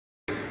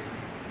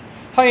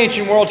Hi,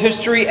 Ancient World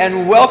History,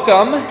 and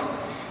welcome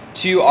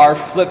to our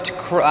flipped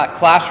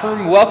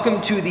classroom.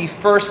 Welcome to the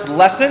first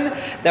lesson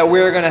that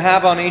we're going to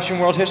have on Ancient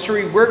World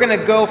History. We're going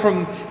to go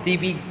from the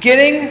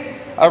beginning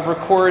of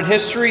recorded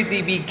history,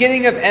 the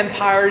beginning of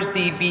empires,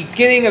 the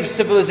beginning of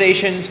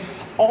civilizations,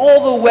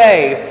 all the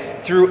way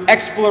through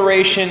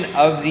exploration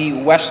of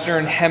the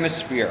Western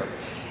Hemisphere.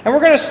 And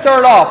we're going to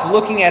start off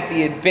looking at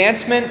the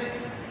advancement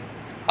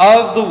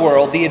of the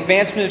world, the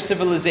advancement of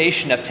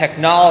civilization, of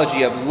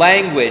technology, of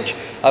language,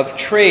 of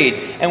trade.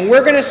 And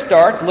we're going to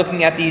start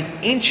looking at these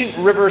ancient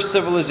river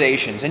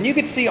civilizations. And you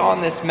can see on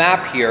this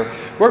map here,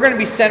 we're going to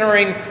be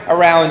centering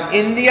around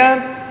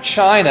India,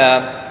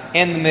 China,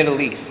 and the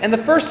Middle East. And the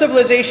first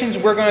civilizations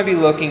we're going to be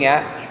looking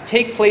at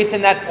take place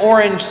in that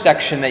orange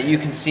section that you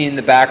can see in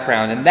the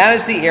background. And that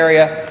is the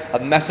area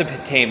of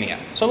Mesopotamia.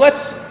 So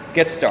let's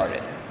get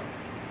started.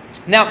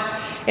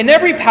 Now, in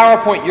every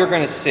PowerPoint you're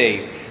going to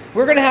see,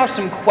 we're going to have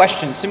some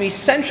questions, some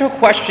essential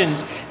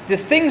questions, the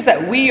things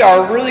that we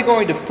are really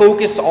going to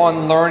focus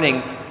on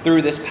learning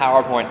through this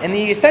PowerPoint. And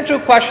the essential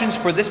questions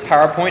for this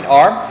PowerPoint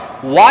are,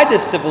 why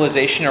does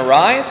civilization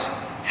arise?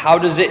 How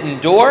does it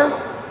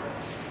endure?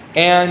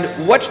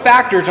 And what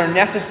factors are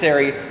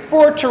necessary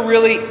for it to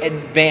really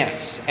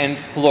advance and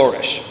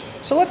flourish?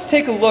 So let's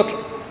take a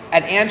look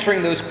at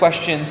answering those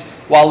questions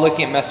while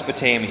looking at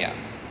Mesopotamia.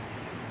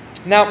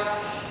 Now,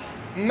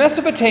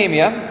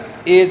 Mesopotamia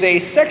is a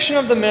section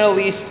of the Middle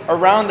East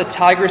around the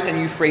Tigris and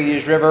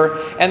Euphrates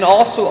River and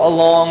also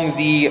along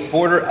the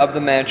border of the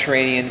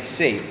Mediterranean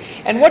Sea.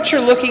 And what you're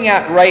looking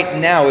at right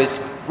now is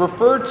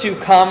referred to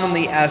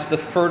commonly as the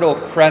Fertile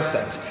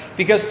Crescent,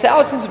 because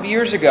thousands of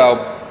years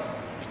ago,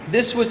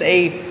 this was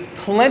a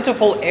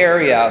plentiful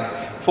area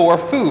for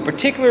food,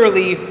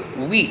 particularly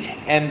wheat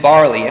and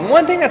barley. And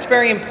one thing that's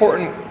very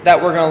important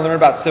that we're going to learn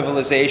about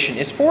civilization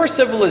is, for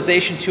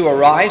civilization to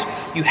arise,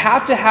 you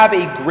have to have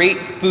a great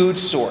food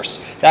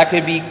source. That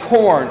could be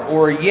corn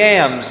or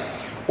yams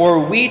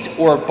or wheat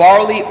or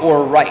barley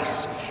or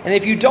rice. And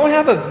if you don't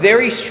have a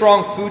very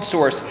strong food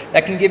source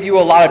that can give you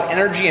a lot of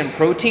energy and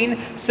protein,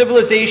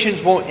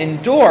 civilizations won't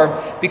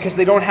endure because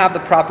they don't have the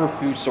proper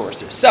food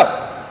sources.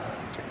 So,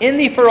 in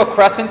the Fertile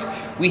Crescent,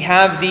 we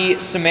have the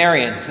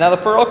Sumerians. Now, the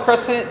Fertile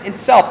Crescent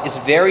itself is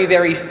very,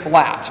 very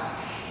flat.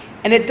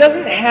 And it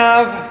doesn't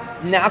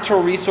have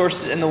natural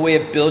resources in the way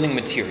of building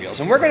materials.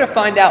 And we're going to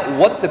find out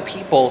what the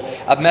people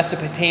of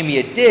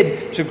Mesopotamia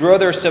did to grow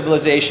their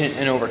civilization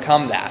and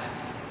overcome that.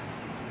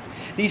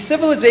 These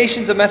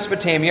civilizations of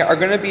Mesopotamia are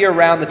going to be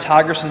around the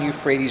Tigris and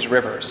Euphrates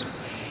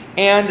rivers.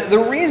 And the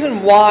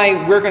reason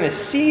why we're going to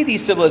see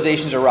these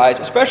civilizations arise,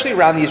 especially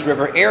around these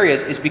river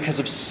areas, is because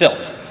of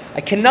silt. I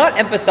cannot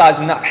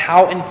emphasize enough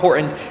how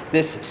important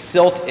this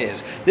silt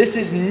is. This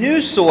is new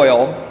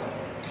soil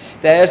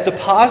that is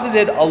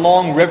deposited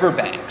along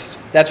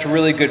riverbanks. That's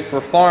really good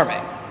for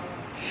farming.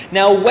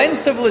 Now, when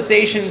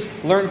civilizations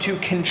learn to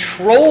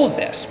control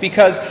this,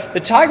 because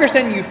the Tigris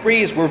and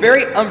Euphrates were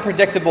very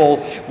unpredictable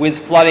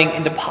with flooding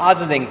and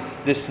depositing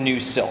this new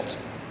silt.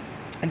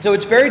 And so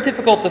it's very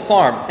difficult to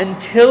farm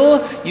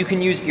until you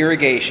can use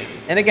irrigation.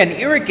 And again,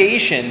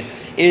 irrigation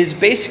is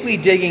basically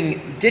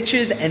digging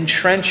ditches and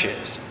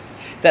trenches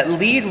that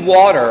lead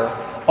water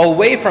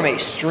away from a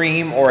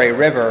stream or a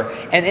river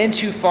and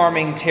into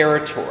farming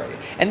territory.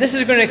 And this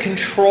is going to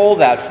control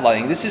that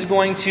flooding. This is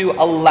going to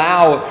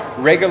allow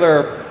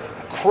regular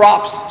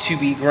crops to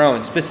be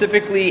grown.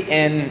 Specifically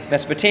in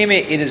Mesopotamia,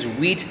 it is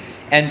wheat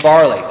and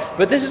barley.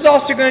 But this is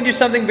also going to do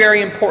something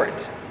very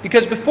important,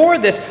 because before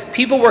this,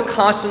 people were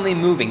constantly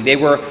moving. They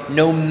were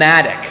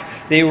nomadic.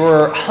 They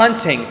were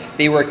hunting.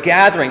 They were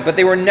gathering, but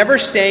they were never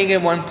staying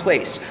in one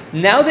place.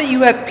 Now that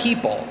you have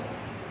people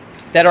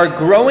that are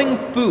growing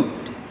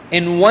food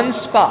in one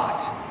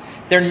spot,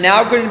 they're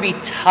now going to be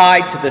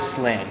tied to this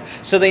land.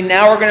 So they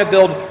now are going to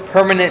build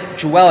permanent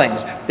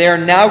dwellings. They are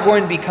now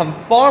going to become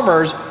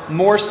farmers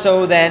more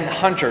so than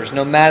hunters,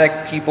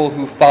 nomadic people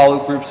who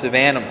follow groups of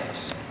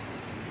animals.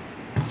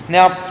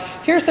 Now,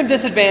 here's some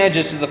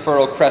disadvantages of the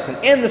Fertile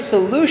Crescent and the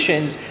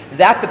solutions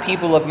that the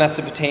people of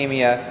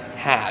Mesopotamia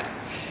had.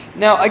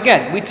 Now,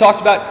 again, we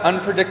talked about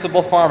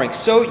unpredictable farming,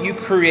 so you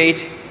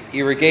create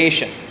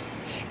irrigation.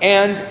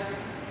 And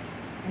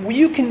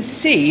you can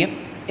see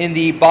in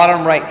the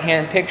bottom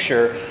right-hand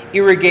picture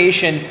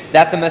irrigation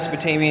that the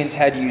Mesopotamians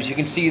had used. You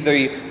can see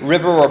the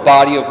river or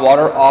body of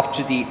water off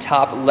to the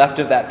top left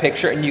of that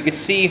picture, and you can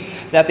see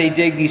that they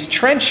dig these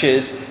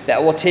trenches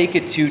that will take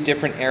it to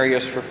different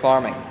areas for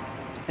farming.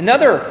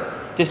 Another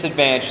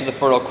disadvantage to the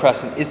Fertile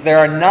Crescent is there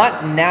are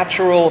not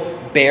natural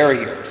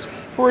barriers.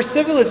 For a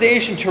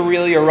civilization to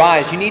really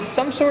arise, you need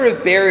some sort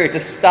of barrier to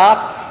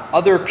stop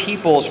other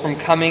peoples from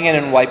coming in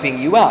and wiping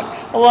you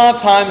out. A lot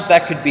of times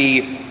that could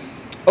be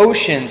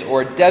oceans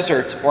or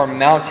deserts or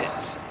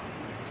mountains.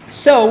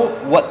 So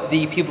what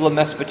the people of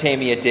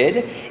Mesopotamia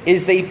did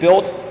is they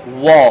built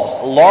walls,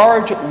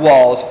 large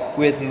walls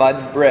with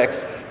mud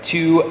bricks,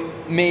 to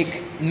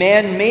make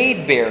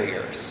man-made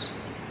barriers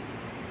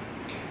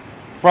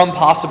from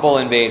possible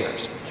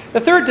invaders. The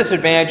third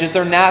disadvantage is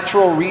their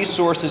natural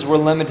resources were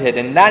limited,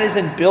 and that is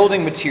in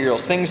building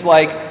materials, things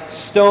like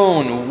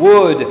stone,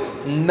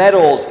 wood,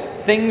 metals,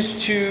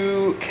 things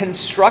to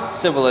construct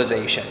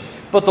civilization.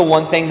 But the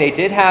one thing they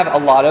did have a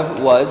lot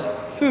of was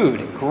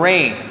food,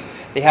 grain.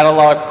 They had a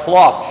lot of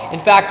cloth. In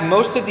fact,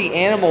 most of the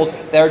animals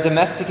that are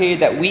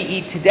domesticated that we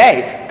eat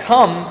today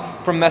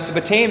come from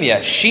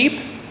Mesopotamia. Sheep,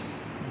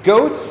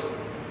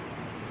 goats,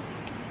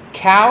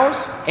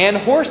 cows, and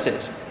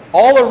horses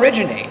all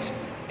originate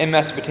in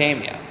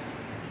Mesopotamia.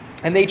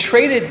 And they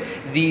traded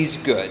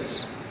these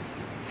goods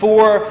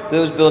for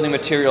those building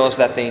materials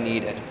that they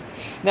needed.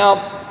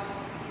 Now,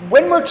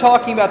 when we're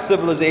talking about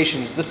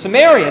civilizations, the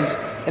Sumerians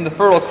and the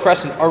Fertile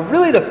Crescent are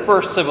really the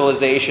first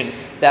civilization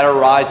that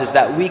arises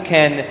that we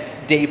can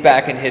date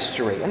back in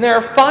history. And there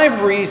are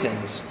 5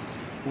 reasons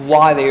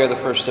why they are the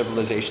first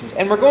civilizations.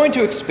 And we're going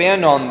to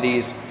expand on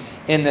these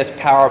in this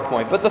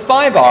PowerPoint. But the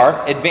 5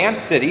 are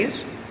advanced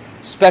cities,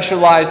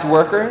 specialized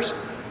workers,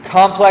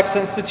 complex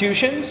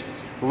institutions,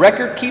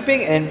 record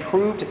keeping, and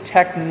improved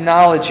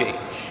technology.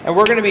 And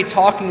we're going to be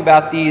talking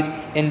about these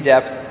in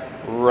depth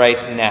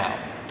right now.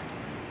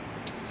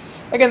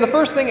 Again, the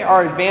first thing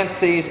are advanced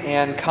cities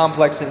and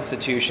complex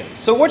institutions.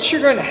 So what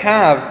you're going to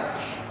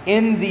have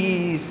in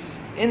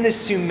this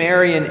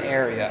Sumerian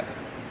area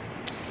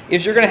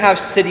is you're going to have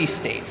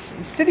city-states.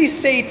 And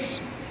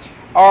city-states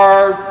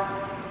are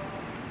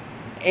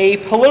a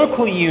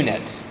political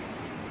unit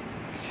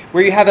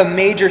where you have a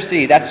major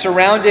city that's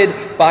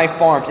surrounded by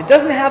farms. It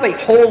doesn't have a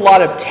whole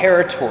lot of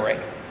territory,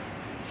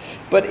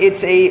 but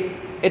it's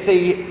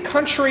a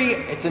country,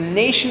 it's a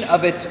nation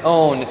of its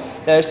own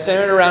that is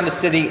centered around a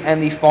city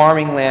and the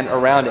farming land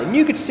around it. And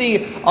you can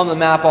see on the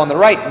map on the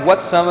right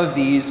what some of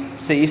these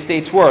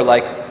city-states were,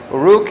 like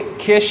Uruk,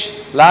 Kish,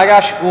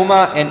 Lagash,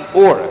 Umma, and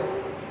Ur.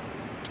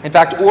 In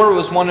fact, Ur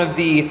was one of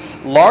the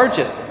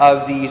largest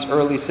of these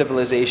early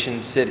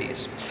civilization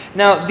cities.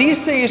 Now,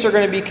 these cities are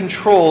going to be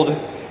controlled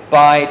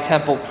by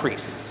temple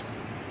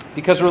priests,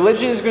 because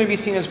religion is going to be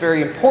seen as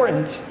very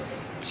important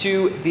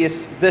to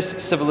this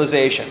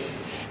civilization.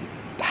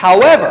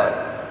 However,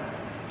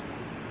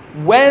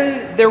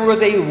 when there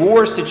was a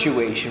war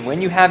situation,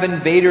 when you have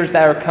invaders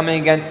that are coming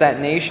against that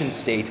nation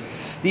state,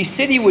 the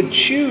city would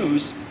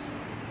choose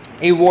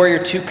a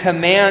warrior to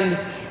command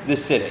the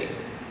city.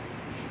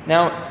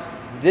 Now,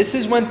 this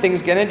is when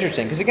things get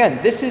interesting, because again,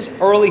 this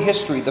is early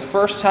history, the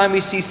first time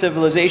we see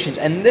civilizations,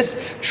 and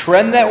this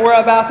trend that we're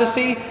about to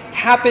see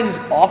happens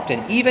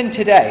often, even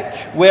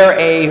today, where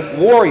a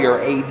warrior,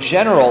 a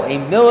general, a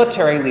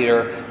military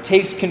leader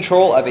takes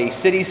control of a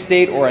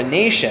city-state or a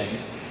nation,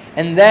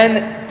 and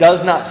then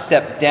does not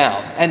step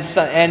down,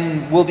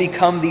 and will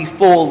become the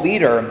full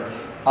leader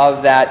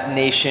of that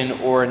nation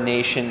or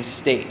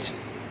nation-state.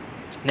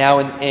 Now,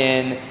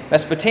 in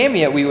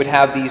Mesopotamia, we would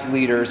have these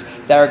leaders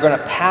that are going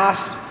to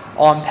pass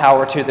on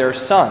power to their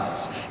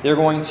sons. They're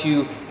going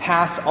to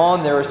pass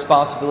on their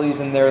responsibilities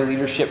and their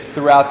leadership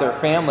throughout their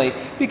family,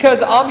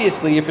 because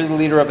obviously if you're the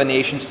leader of a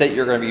nation state,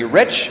 you're going to be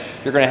rich,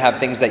 you're going to have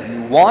things that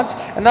you want,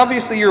 and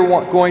obviously you're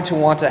going to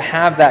want to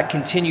have that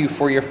continue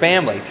for your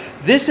family.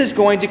 This is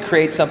going to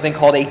create something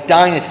called a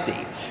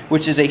dynasty,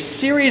 which is a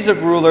series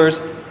of rulers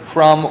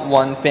from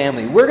one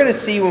family. We're going to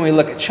see when we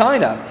look at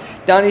China,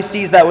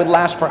 dynasties that would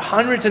last for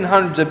hundreds and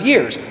hundreds of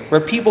years, where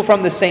people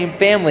from the same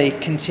family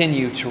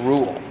continue to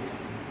rule.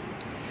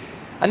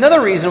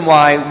 Another reason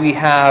why we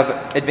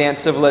have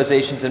advanced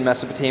civilizations in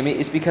Mesopotamia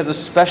is because of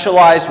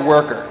specialized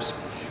workers,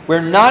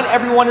 where not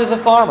everyone is a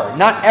farmer,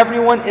 not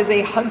everyone is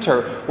a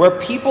hunter, where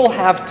people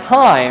have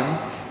time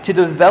to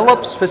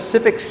develop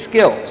specific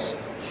skills,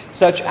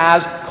 such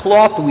as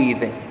cloth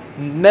weaving,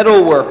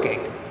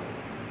 metalworking,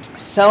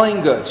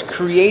 selling goods,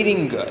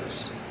 creating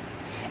goods.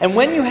 And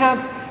when you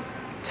have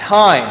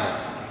time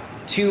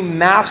to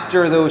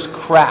master those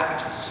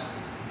crafts,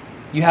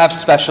 you have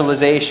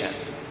specialization.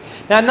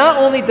 Now, not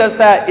only is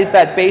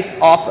that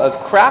based off of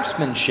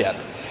craftsmanship,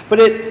 but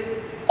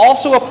it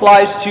also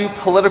applies to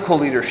political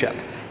leadership.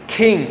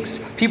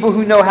 Kings, people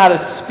who know how to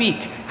speak,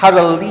 how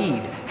to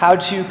lead, how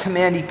to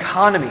command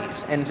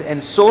economies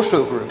and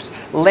social groups.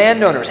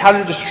 Landowners, how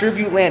to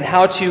distribute land,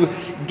 how to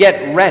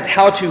get rent,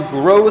 how to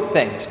grow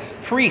things.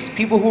 Priests,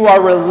 people who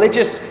are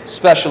religious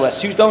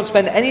specialists, who don't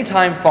spend any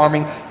time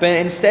farming, but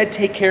instead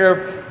take care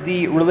of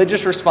the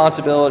religious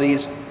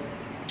responsibilities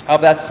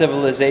of that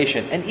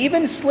civilization. And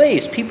even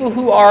slaves, people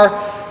who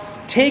are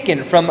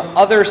taken from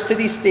other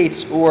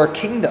city-states or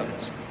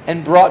kingdoms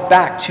and brought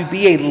back to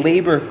be a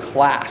labor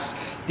class.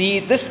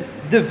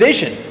 This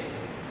division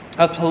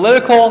of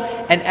political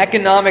and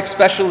economic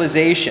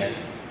specialization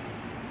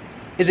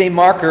is a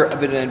marker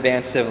of an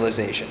advanced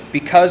civilization,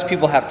 because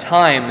people have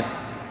time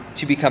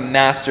to become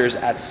masters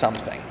at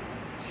something.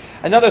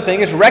 Another thing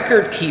is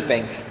record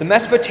keeping. The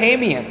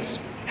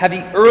Mesopotamians have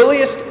the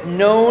earliest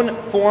known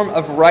form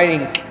of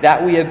writing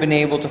that we have been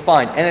able to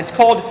find, and it's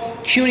called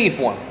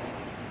cuneiform.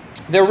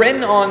 They're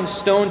written on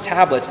stone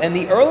tablets, and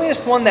the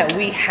earliest one that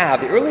we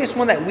have, the earliest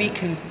one that we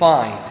can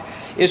find,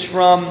 is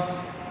from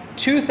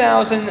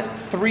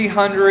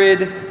 2300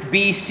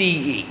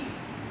 BCE.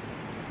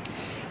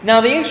 Now,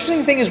 the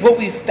interesting thing is what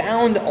we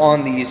found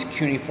on these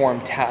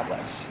cuneiform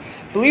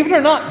tablets. Believe it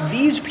or not,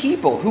 these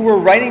people who were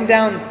writing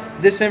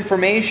down this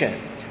information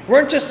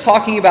weren't just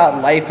talking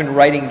about life and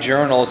writing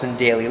journals and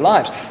daily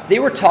lives. They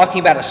were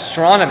talking about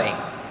astronomy,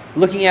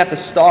 looking at the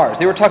stars.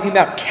 They were talking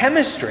about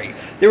chemistry.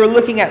 They were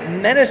looking at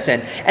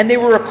medicine. And they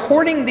were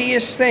recording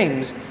these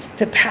things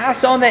to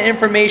pass on that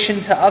information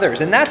to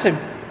others. And that's a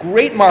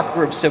great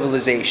marker of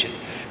civilization.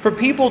 For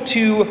people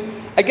to,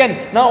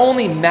 again, not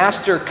only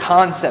master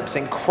concepts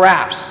and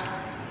crafts,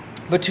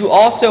 but to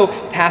also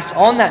pass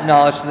on that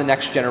knowledge to the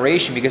next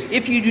generation. Because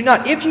if you do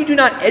not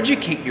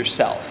educate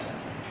yourself,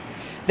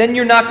 then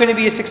you're not going to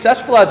be as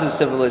successful as a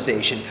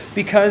civilization,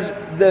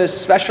 because the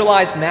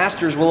specialized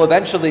masters will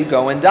eventually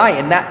go and die,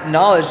 and that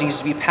knowledge needs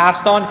to be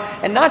passed on,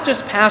 and not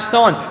just passed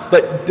on,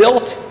 but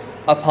built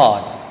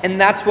upon. And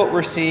that's what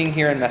we're seeing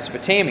here in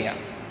Mesopotamia.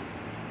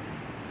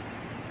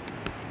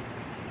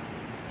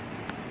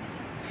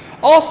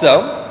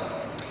 Also,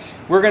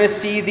 we're going to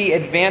see the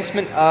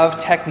advancement of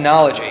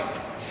technology.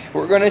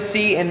 We're going to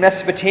see in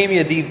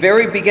Mesopotamia the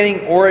very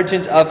beginning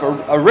origins of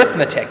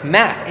arithmetic,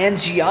 math, and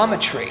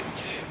geometry.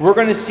 We're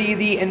going to see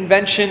the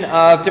invention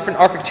of different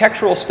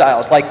architectural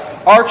styles like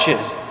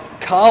arches,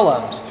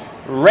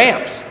 columns,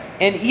 ramps,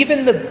 and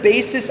even the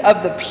basis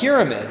of the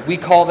pyramid. We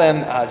call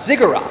them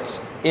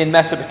ziggurats in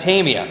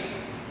Mesopotamia.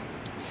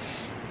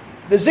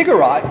 The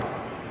ziggurat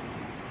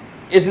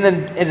is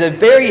a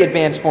very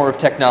advanced form of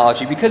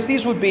technology, because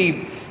these would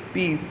be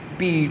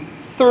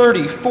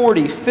 30,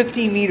 40,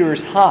 50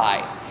 meters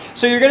high.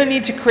 So you're going to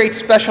need to create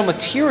special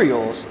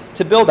materials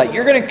to build that.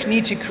 You're going to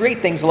need to create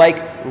things like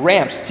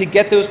ramps to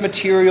get those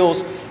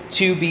materials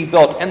to be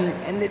built.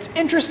 And it's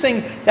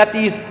interesting that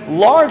these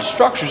large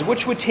structures,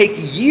 which would take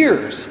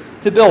years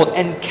to build,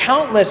 and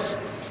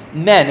countless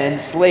men and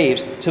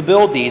slaves to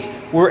build these,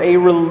 were a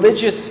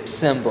religious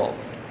symbol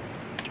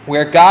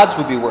where gods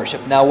would be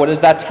worshipped. Now, what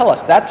does that tell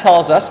us? That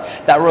tells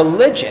us that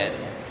religion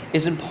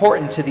is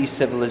important to these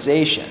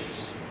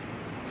civilizations.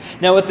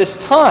 Now, at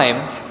this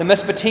time, the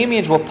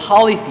Mesopotamians were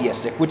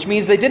polytheistic, which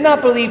means they did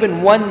not believe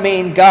in one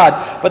main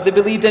god, but they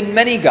believed in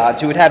many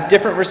gods who would have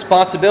different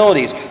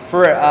responsibilities.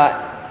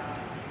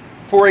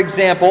 For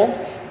example,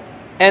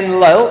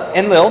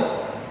 Enlil,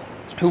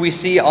 who we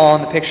see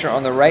on the picture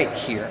on the right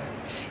here,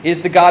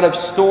 is the god of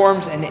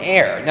storms and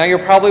air. Now, you're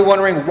probably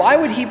wondering, why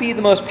would he be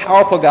the most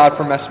powerful god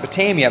for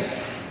Mesopotamia?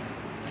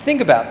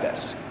 Think about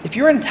this. If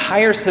your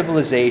entire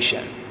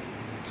civilization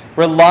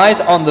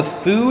relies on the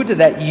food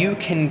that you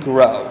can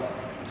grow,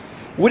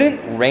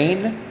 wouldn't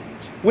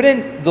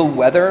the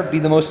weather be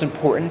the most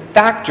important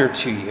factor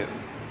to you?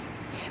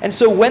 And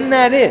so when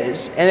that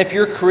is, and if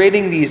you're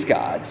creating these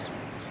gods,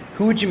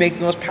 who would you make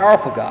the most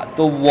powerful god?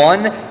 The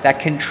one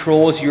that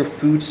controls your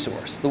food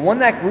source, the one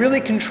that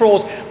really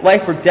controls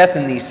life or death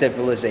in these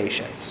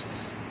civilizations.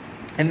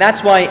 And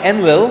that's why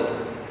Enlil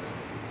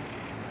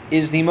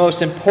is the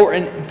most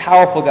important and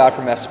powerful god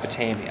for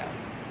Mesopotamia.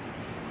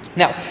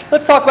 Now,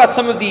 let's talk about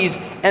some of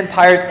these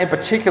empires in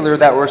particular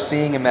that we're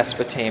seeing in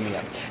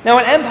Mesopotamia. Now,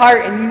 an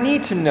empire, and you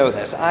need to know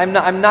this, I'm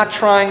not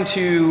trying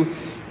to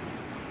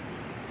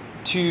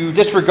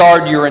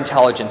disregard your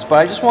intelligence, but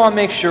I just want to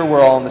make sure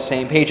we're all on the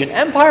same page. An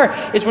empire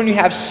is when you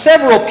have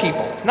several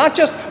peoples, not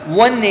just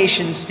one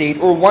nation state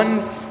or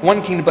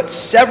one kingdom, but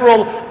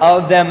several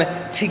of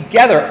them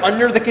together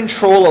under the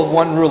control of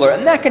one ruler.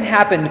 And that can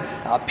happen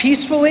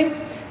peacefully.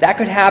 That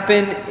could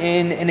happen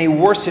in a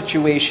war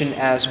situation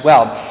as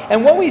well.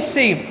 And what we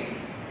see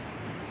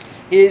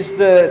is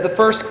the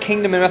first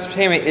kingdom in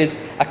Mesopotamia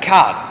is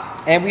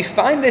Akkad. And we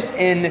find this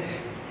in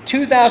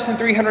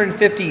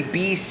 2350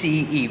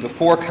 BCE,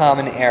 before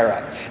Common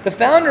Era. The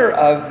founder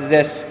of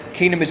this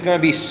kingdom is going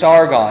to be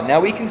Sargon. Now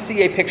we can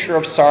see a picture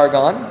of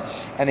Sargon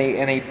and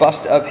a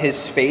bust of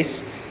his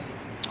face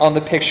on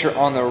the picture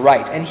on the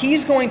right. And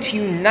he's going to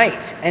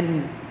unite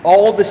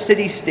all the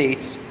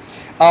city-states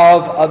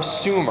of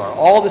Sumer,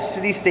 all the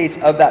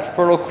city-states of that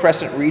Fertile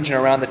Crescent region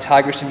around the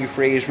Tigris and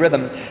Euphrates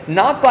rhythm,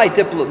 not by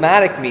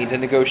diplomatic means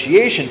and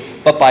negotiation,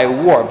 but by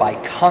war, by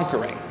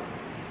conquering.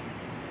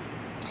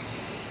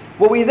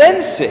 What we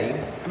then see,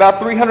 about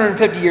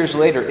 350 years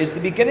later, is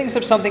the beginnings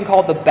of something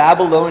called the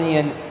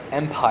Babylonian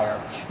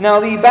Empire. Now,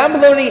 the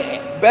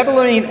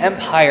Babylonian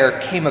Empire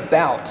came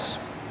about,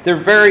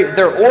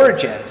 their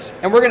origins,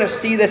 and we're going to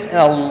see this in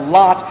a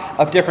lot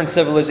of different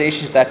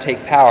civilizations that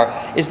take power,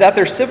 is that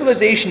their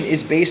civilization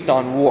is based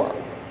on war.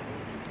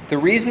 The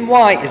reason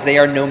why is they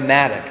are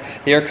nomadic.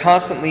 They are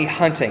constantly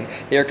hunting.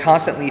 They are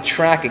constantly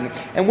tracking.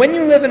 And when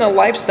you live in a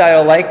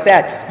lifestyle like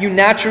that, you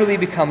naturally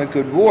become a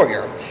good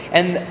warrior.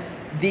 And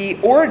the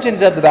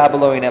origins of the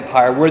Babylonian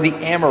Empire were the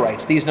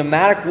Amorites, these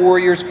nomadic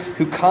warriors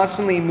who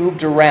constantly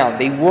moved around.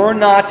 They were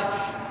not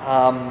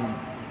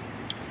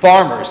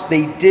farmers.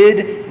 They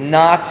did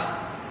not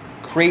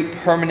create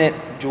permanent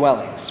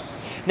dwellings.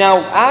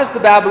 Now, as the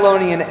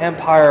Babylonian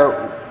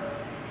Empire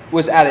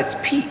was at its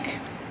peak,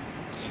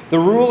 the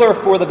ruler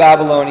for the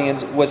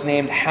Babylonians was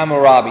named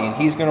Hammurabi, and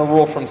he's going to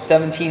rule from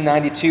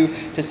 1792 to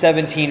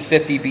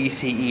 1750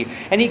 BCE.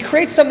 And he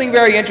creates something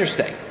very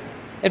interesting.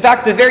 In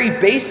fact, the very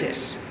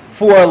basis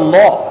for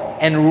law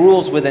and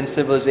rules within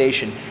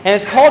civilization. And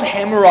it's called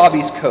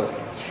Hammurabi's Code.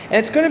 And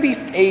it's going to be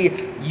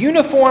a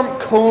uniform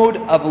code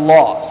of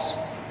laws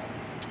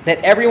that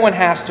everyone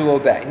has to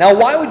obey. Now,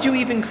 why would you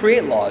even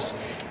create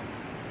laws?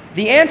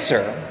 The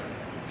answer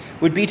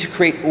would be to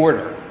create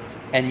order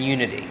and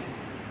unity.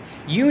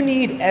 You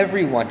need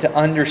everyone to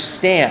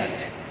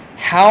understand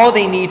how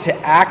they need to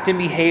act and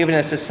behave in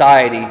a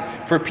society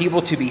for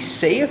people to be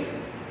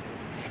safe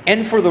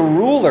and for the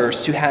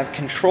rulers to have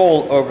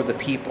control over the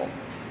people.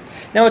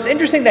 Now, it's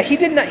interesting that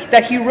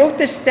he wrote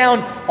this down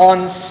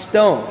on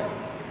stone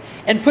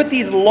and put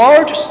these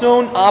large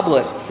stone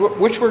obelisks,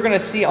 which we're going to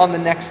see on the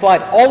next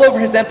slide, all over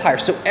his empire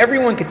so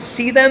everyone could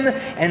see them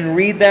and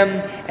read them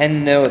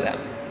and know them.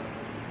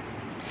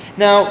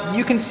 Now,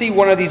 you can see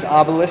one of these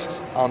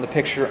obelisks on the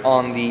picture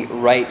on the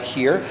right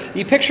here.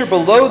 The picture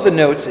below the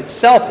notes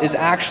itself is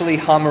actually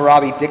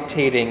Hammurabi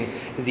dictating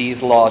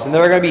these laws. And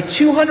there are going to be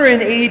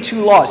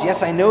 282 laws.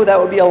 Yes, I know that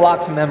would be a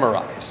lot to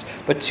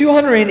memorize, but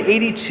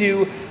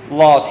 282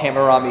 laws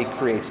Hammurabi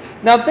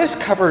creates. Now, this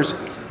covers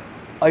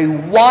a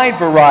wide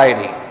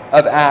variety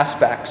of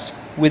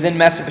aspects within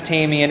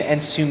Mesopotamian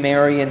and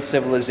Sumerian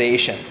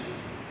civilization.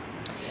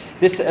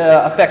 This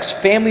affects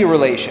family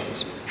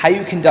relations, how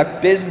you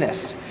conduct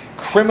business,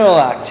 criminal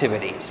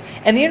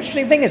activities. And the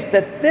interesting thing is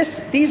that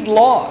these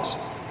laws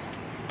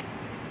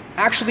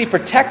actually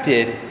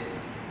protected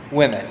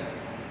women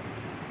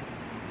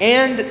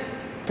and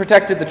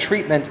protected the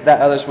treatment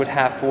that others would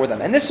have for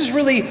them. And this is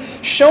really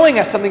showing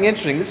us something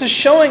interesting. This is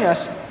showing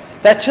us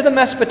that to the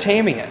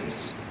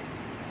Mesopotamians,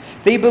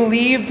 they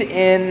believed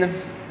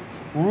in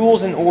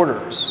rules and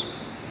orders,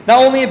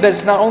 not only in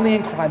business, not only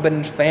in crime, but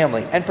in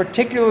family, and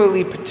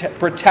particularly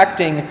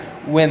protecting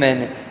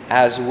women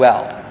as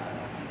well.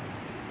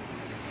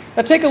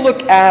 Now take a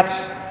look at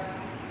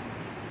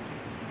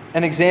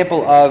an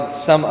example of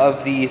some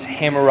of these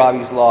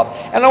Hammurabi's law.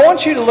 And I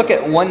want you to look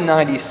at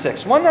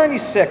 196.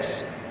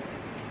 196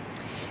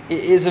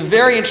 is a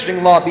very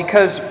interesting law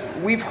because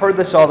we've heard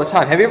this all the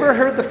time. Have you ever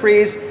heard the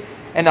phrase,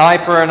 an eye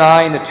for an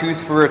eye and a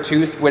tooth for a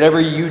tooth?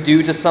 Whatever you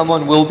do to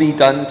someone will be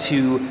done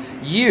to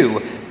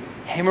you.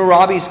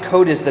 Hammurabi's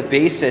Code is the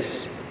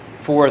basis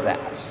for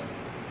that.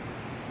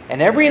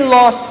 And every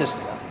law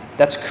system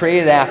that's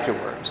created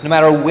afterwards, no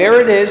matter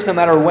where it is, no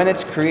matter when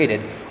it's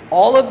created,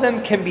 all of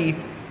them can be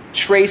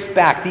traced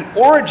back. The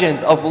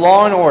origins of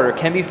law and order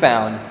can be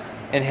found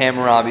in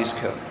Hammurabi's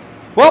Code.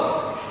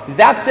 Well,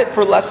 that's it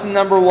for lesson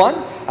number 1.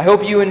 I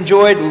hope you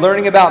enjoyed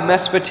learning about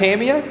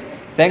Mesopotamia.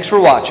 Thanks for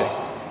watching.